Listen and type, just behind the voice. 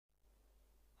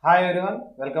Hi everyone,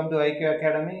 welcome to IQ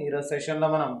academy. ఈరోజు సెషన్లో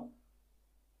మనం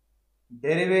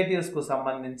డెరివేటివ్స్కు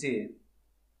సంబంధించి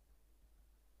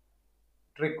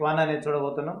ట్రిక్ 1 అనేది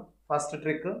చూడబోతున్నాం. First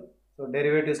trick. సో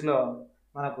డెరివేటివ్స్లో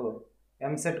మనకు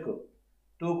ఎంసెట్కు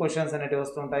 2 క్వశ్చన్స్ అనేటివి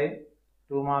వస్తుంటాయి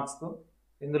 2 మార్క్స్కు.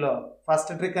 ఇందులో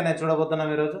ఫస్ట్ ట్రిక్ అనేది చూడబోతున్నాం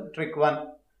ఈరోజు. ట్రిక్ 1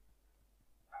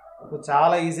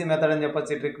 చాలా ఈజీ మెథడ్ అని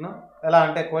చెప్పొచ్చు ఈ ట్రిక్ను. ఎలా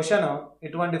అంటే క్వశ్చన్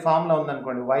ఇటువంటి ఫామ్లో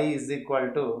ఉందనుకోండి, y is equal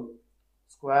to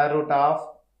square root of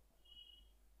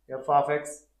f of x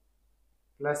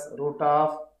plus root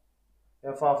of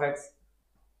f of x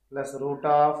plus root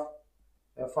of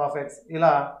f of x ఇలా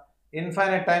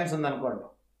ఇన్ఫైనైట్ టైమ్స్ ఉందనుకోండి.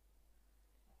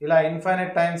 ఇలా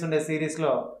ఇన్ఫైనైట్ టైమ్స్ ఉండే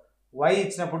సిరీస్లో y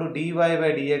ఇచ్చినప్పుడు dy by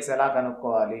dx ఎలా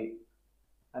కనుక్కోవాలి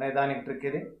అనే దానికి ట్రిక్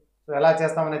ఇది. సో ఎలా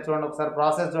చేస్తామనేది చూడండి, ఒకసారి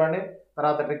ప్రాసెస్ చూడండి,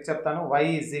 తర్వాత ట్రిక్ చెప్తాను. y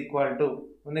ఈజ్ ఈక్వల్ టు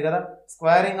ఉంది కదా,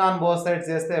 స్క్వేరింగ్ ఆన్ బోత్ సైడ్స్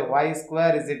చేస్తే y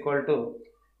square is equal to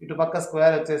ఇటు పక్క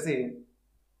స్క్వేర్ వచ్చేసి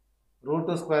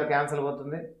 √2 స్క్వేర్ క్యాన్సిల్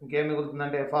అవుతుంది. ఇంకేం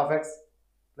మిగులుతుందంటే f of x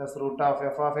plus root of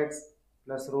f of x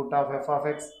plus root of f of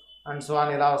x and so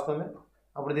అని ఇలా వస్తుంది.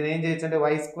 అప్పుడు దీన్ని ఏం చేయొచ్చు అంటే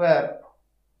y square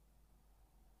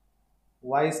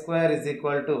is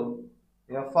equal to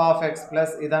f of x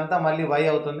plus ఇదంతా మళ్ళీ y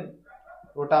అవుతుంది.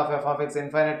 Root of f of x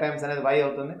infinite times అనేది y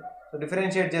అవుతుంది. సో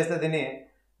డిఫరెన్షియేట్ చేస్తే దీన్ని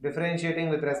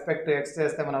differentiating with respect to x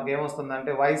చేస్తే మనకు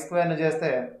ఏమొస్తుందంటే y స్క్వేర్ని చేస్తే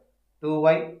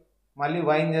 2y, మళ్ళీ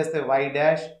వైని చేస్తే y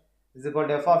dash is equal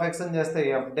to f of x అని చేస్తే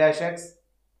f dash x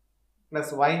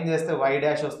ప్లస్ వైని చేస్తే y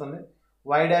డాష్ వస్తుంది.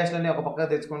 y డాష్లని ఒక పక్కకు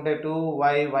తెచ్చుకుంటే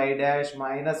 2y y dash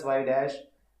minus y dash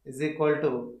is equal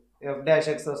to f dash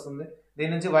x వస్తుంది.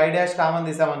 దీని నుంచి y డాష్ కామన్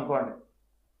తీసామనుకోండి,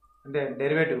 అంటే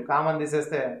డెరివేటివ్ కామన్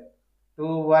తీసేస్తే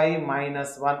 2y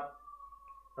మైనస్ 1,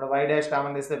 ఇక్కడ y డాష్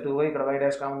కామన్ తీస్తే 2y, ఇక్కడ y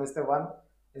డాష్ కామన్ తీస్తే 1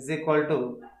 is equal to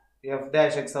f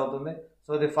dash x అవుతుంది.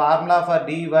 So the formula for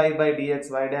dy by dx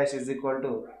y dash is equal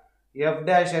to f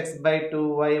dash x by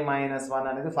 2y minus 1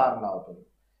 అనేది formula అవుతుంది.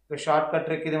 ఇక short cut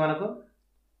trick ఇది. మనకు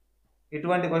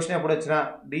ఇటువంటి question ఎప్పుడు వచ్చినా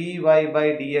dy by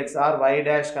dx are y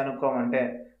dash కనుక్కోమంటే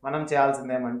మనం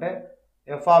చేయాల్సింది ఏమంటే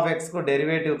f of x కు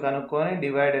డెరివేటివ్ కనుక్కొని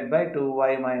డివైడెడ్ బై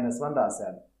 2y minus 1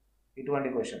 రాశారు.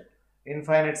 ఇటువంటి క్వశ్చన్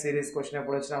ఇన్ఫైనైట్ సిరీస్ క్వశ్చన్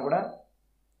ఎప్పుడు వచ్చినా కూడా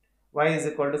y is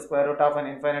equal to square root of an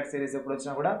infinite series ఎప్పుడు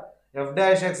వచ్చినా కూడా f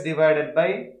dash x divided by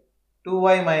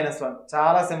 2y minus 1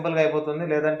 చాలా సింపుల్గా అయిపోతుంది.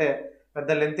 లేదంటే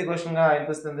పెద్ద లెంతీ క్వశ్చన్గా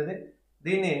అనిపిస్తుంది.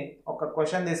 దీన్ని ఒక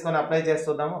క్వశ్చన్ తీసుకొని అప్లై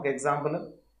చేస్తున్నాము. ఒక example,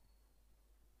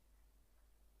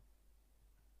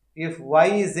 if y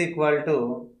is equal to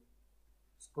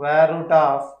square root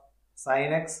of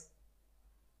sign X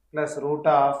plus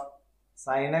root of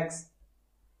sign X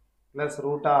plus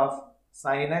root of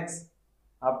sign X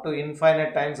up to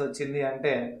infinite times వచ్చింది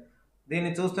అంటే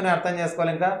దీన్ని చూస్తూనే అర్థం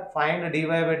చేసుకోవాలి. ఇంకా ఫైండ్ dy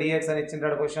by dx అని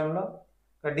ఇచ్చింటాడు క్వశ్చన్లో.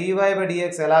 ఇంకా dy by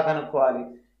dx ఎలా కనుక్కోవాలి,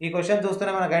 ఈ క్వశ్చన్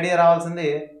చూస్తూనే మనకు ఐడియా రావాల్సింది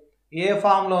ఏ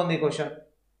ఫామ్లో ఉంది ఈ question.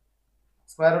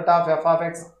 Square root of f of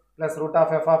x plus root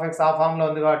of f of x ఆ ఫామ్లో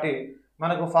ఉంది కాబట్టి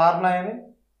మనకు ఫార్ములా ఏమి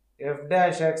f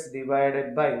dash x divided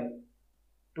by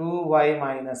 2y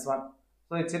minus 1.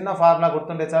 So ఈ చిన్న ఫార్ములా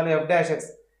గుర్తుంటే చాలు. f dash x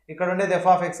ఇక్కడ ఉండేది f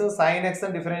of x, sin x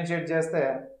అని డిఫరెన్షియేట్ చేస్తే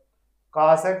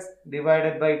cos x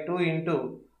divided by 2 into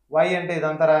y అంటే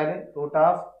ఇదంతా రాయాలి root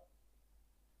of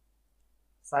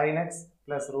sin x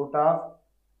plus root of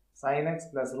sin x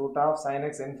plus root of sin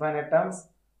x infinite terms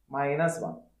minus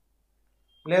 1.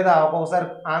 లేదా ఒక్కొక్కసారి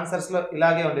ఆన్సర్స్లో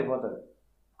ఇలాగే ఉండిపోతుంది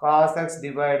cos x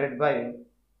divided by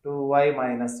 2y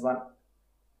minus 1.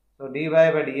 So dy by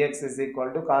dx is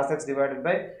equal to cos x divided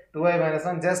by 2y minus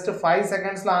 1. Just 5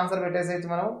 సెకండ్స్లో answer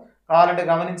పెట్టేసేయచ్చు మనం. కావాలంటే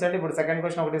గమనించండి. ఇప్పుడు second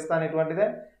question ఒకటి ఇస్తాను, ఇటువంటిదే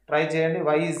ట్రై చేయండి.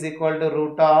 y is equal to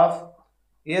root of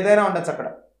ఏదైనా ఉండొచ్చు అక్కడ.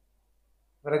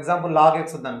 ఫర్ ఎగ్జాంపుల్ log x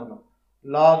ఉంది అనుకున్నాం,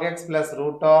 log x plus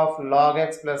root of log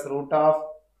x plus root of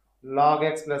log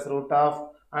x plus root of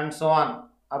and so on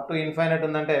up to infinite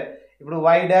ఉందంటే ఇప్పుడు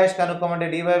y dash కనుక్కోమంటే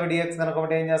dy by dx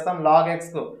కనుక్కోమంటే ఏం చేస్తాం, log x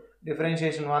కు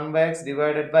differentiation 1/x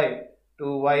divided by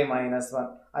 2y minus 1.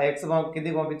 ఆ x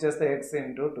కిందికి పంపించేస్తే x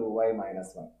into 2y minus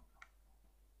 1.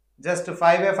 Just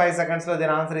 5 సెకండ్స్లో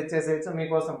దీని answer ఇచ్చేసేయచ్చు.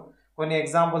 మీకోసం కొన్ని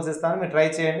ఎగ్జాంపుల్స్ ఇస్తాను, మీరు ట్రై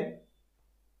చేయండి.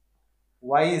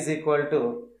 y is equal to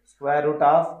square root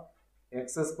of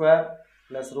x square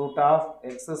plus root of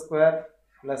x square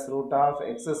plus root of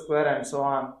x square and so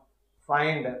on.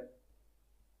 Find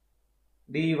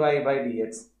dy by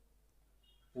dx.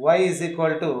 Y is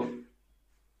equal to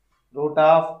root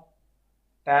of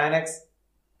tan x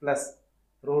plus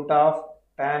root of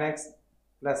tan x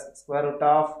plus square root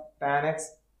of tan x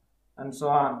and so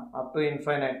on up to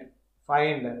infinite.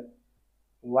 Find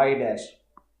y dash.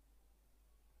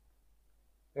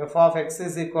 F of x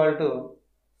is equal to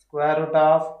square root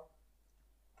of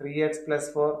 3x plus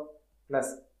 4 plus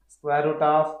square root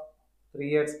of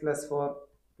 3x plus 4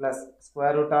 plus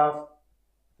square root of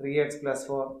 3x plus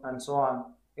 4 and so on.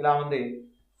 ఇలా ఉంది.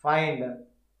 Find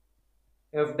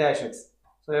f dash x.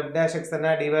 So f dash x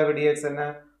అన్నా dy by dx అన్నా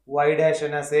y dash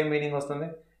అన్నా same meaning వస్తుంది.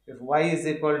 If y is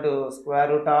equal to square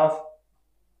root of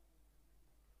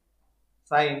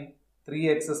sin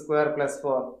 3x square plus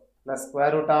 4 plus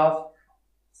square root of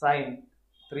sin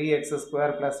 3x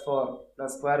square plus 4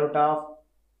 plus square root of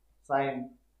sin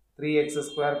 3x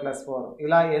square plus 4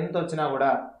 ఇలా ఎంత వచ్చినా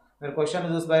కూడా మీరు question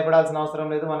చూసి భయపడాల్సిన అవసరం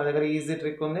లేదు. మన దగ్గర ఈజీ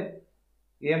ట్రిక్ ఉంది.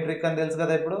 ఏం ట్రిక్ అని తెలుసు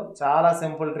కదా, ఇప్పుడు చాలా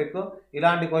సింపుల్ ట్రిక్.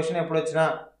 ఇలాంటి క్వశ్చన్ ఎప్పుడు వచ్చినా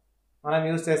మనం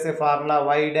యూజ్ చేసే formula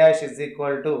y dash is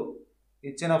equal to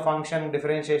ఇచ్చిన ఫంక్షన్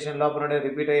డిఫరెన్షియేషన్ లోపల ఉండే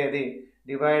రిపీట్ అయ్యేది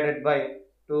divided by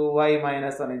 2y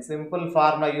minus 1. Simple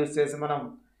formula use చేసి మనం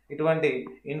ఇటువంటి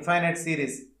ఇన్ఫైనైట్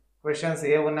సిరీస్ క్వశ్చన్స్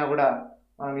ఏ ఉన్నా కూడా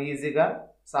మనం ఈజీగా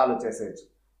సాల్వ్ చేసేయచ్చు.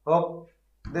 Hope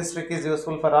this trick is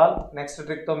useful for all. Next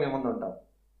ట్రిక్తో మేము ముందు ఉంటాం.